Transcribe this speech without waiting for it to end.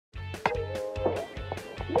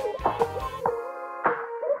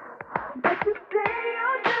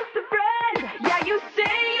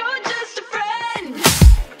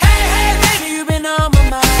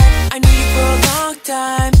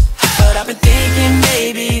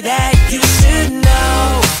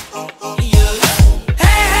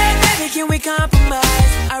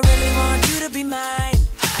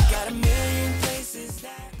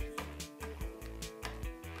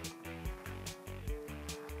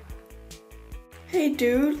Hey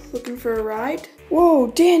dude, looking for a ride? Whoa,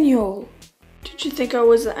 Daniel! Did you think I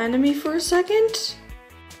was the enemy for a second?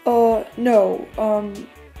 No.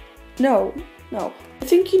 No. I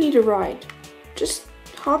think you need a ride. Just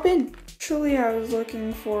hop in. Actually, I was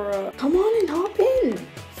looking for a... Come on and hop in!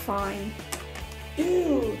 Fine.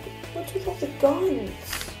 Dude, what's with all the guns?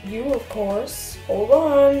 You, of course. Hold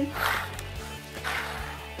on.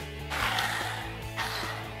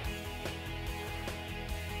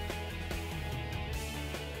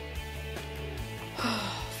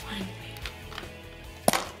 Finally.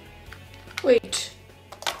 Wait.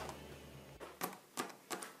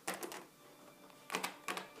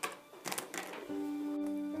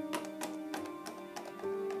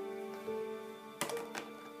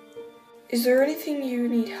 Is there anything you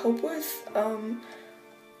need help with?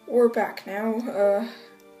 We're back now.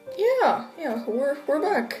 Yeah, we're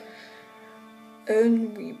back.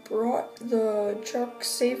 And we brought the truck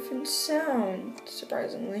safe and sound,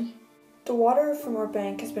 surprisingly. The water from our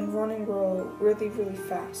bank has been running really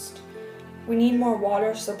fast. We need more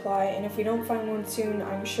water supply, and if we don't find one soon,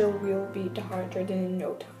 I'm sure we'll be dehydrated in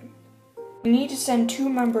no time. We need to send 2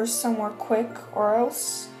 members somewhere quick, or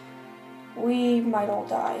else we might all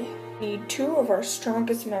die. We need 2 of our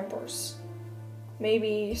strongest members.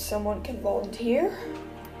 Maybe someone can volunteer?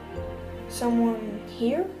 Someone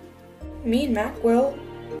here? Me and Mac will.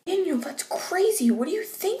 Daniel, that's crazy. What are you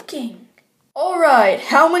thinking? Alright,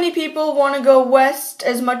 how many people want to go west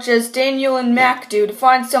as much as Daniel and Mac do to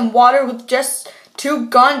find some water with just 2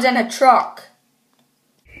 guns and a truck?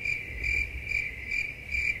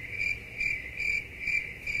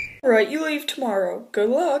 Alright, you leave tomorrow. Good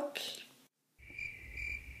luck.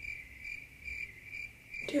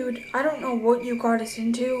 Dude, I don't know what you got us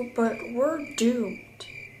into, but we're doomed.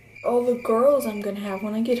 All the girls I'm gonna have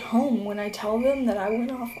when I get home when I tell them that I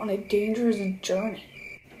went off on a dangerous journey.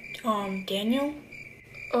 Daniel?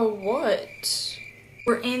 Oh, what?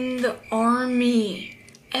 We're in the army.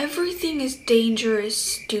 Everything is dangerous,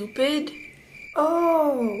 stupid.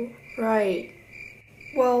 Oh, right.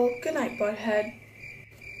 Well, good night, butthead.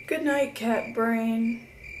 Good night, cat brain.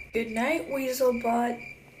 Good night, weasel butt.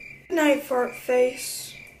 Good night, fart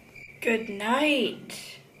face. Good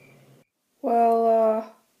night.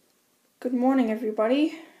 Well, good morning,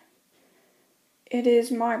 everybody. It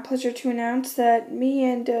is my pleasure to announce that me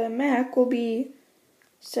and Mac will be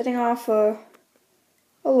setting off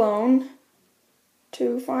alone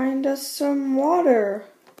to find us some water.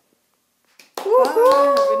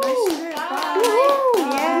 Woohoo! Have a nice trip. Bye.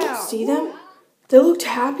 Yeah. See them? They looked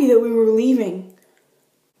happy that we were leaving.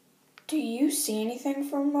 Do you see anything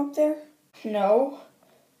from up there? No.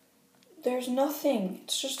 There's nothing.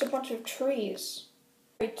 It's just a bunch of trees.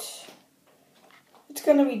 Right. It's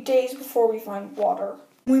gonna be days before we find water.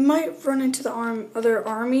 We might run into the other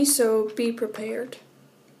army, so be prepared.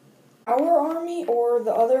 Our army or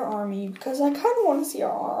the other army? Because I kind of want to see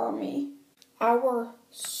our army. Our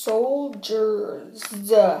soldiers.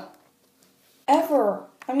 Ever.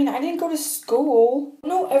 I mean, I didn't go to school. I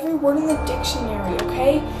know every word in the dictionary,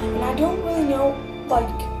 okay? And I don't really know, like,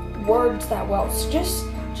 words that well. So just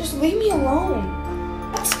leave me alone.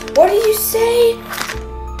 What did you say?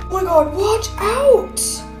 Oh my god, watch out!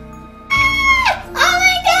 Ah! Oh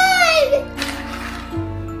my god!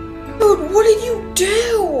 Dude, what did you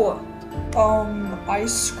do? I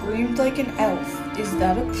screamed like an elf. Is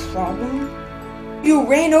that a problem? You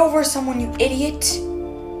ran over someone, you idiot!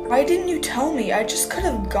 Why didn't you tell me? I just could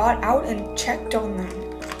have got out and checked on them.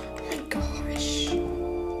 Oh my gosh.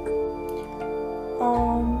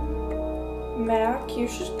 Mac, you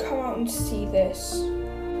should come out and see this.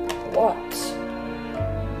 What?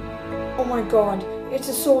 Oh my god, it's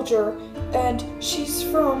a soldier, and she's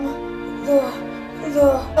from the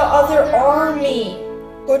other army.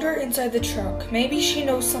 Put her inside the truck. Maybe she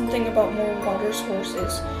knows something about more water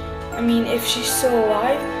sources. I mean, if she's still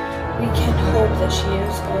alive, we can hope that she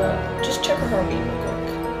is. Just check her heartbeat real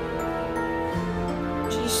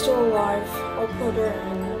quick. She's still alive. I'll put her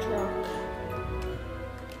in the truck.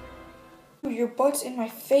 Ooh, your butt's in my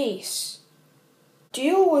face.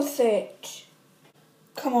 Deal with it.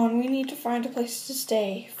 Come on, we need to find a place to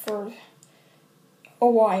stay for a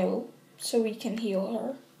while so we can heal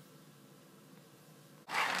her.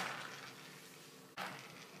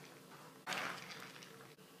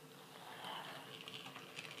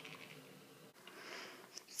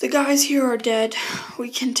 The guys here are dead. We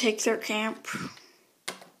can take their camp.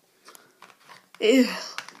 Ew.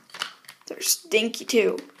 They're stinky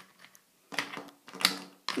too.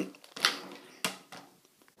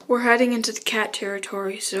 We're heading into the cat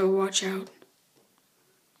territory, so watch out.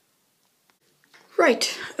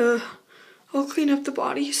 Right, I'll clean up the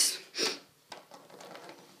bodies.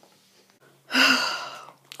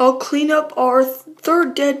 clean up our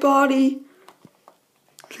third dead body.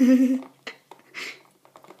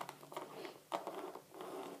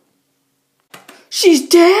 She's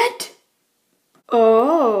dead?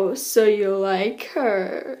 Oh, so you like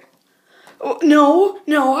her. Oh, no,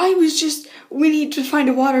 I was just, we need to find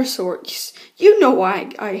a water source. You know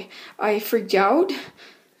why I freaked out.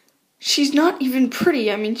 She's not even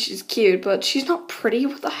pretty. I mean, she's cute, but she's not pretty.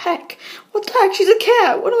 What the heck? What the heck? She's a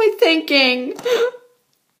cat. What am I thinking?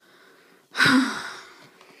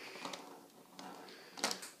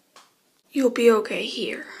 You'll be okay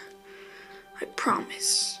here. I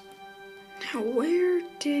promise. Now, where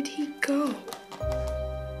did he go?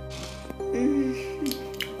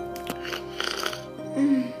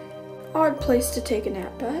 Odd place to take a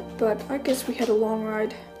nap at, but I guess we had a long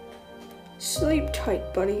ride. Sleep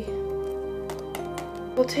tight, buddy.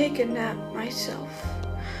 I'll take a nap myself.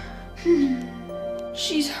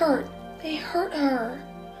 She's hurt. They hurt her.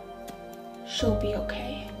 She'll be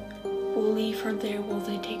okay. We'll leave her there while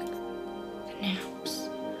they take naps.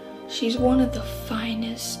 She's one of the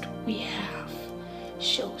finest we have.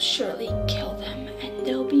 She'll surely kill them and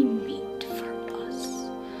they'll be meat for us.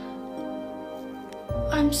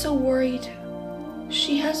 I'm so worried.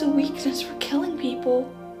 She has a weakness for killing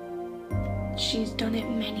people. She's done it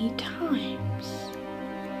many times.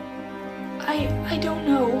 I don't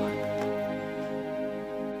know.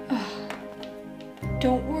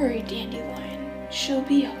 Don't worry, Dandelion. She'll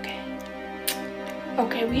be okay.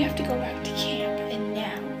 Okay, we have to go back to camp, and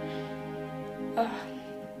now.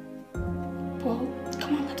 Well,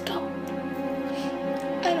 come on, let's go.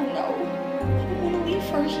 I don't know. I don't want to leave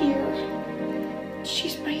her here.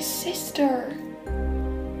 She's my sister.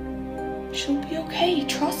 She'll be okay,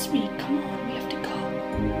 trust me. Come on, we have to go.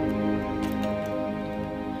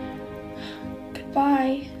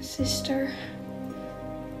 Goodbye, sister.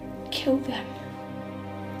 Kill them.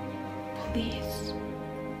 Please.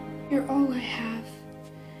 You're all I have,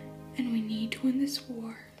 and we need to win this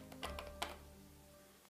war.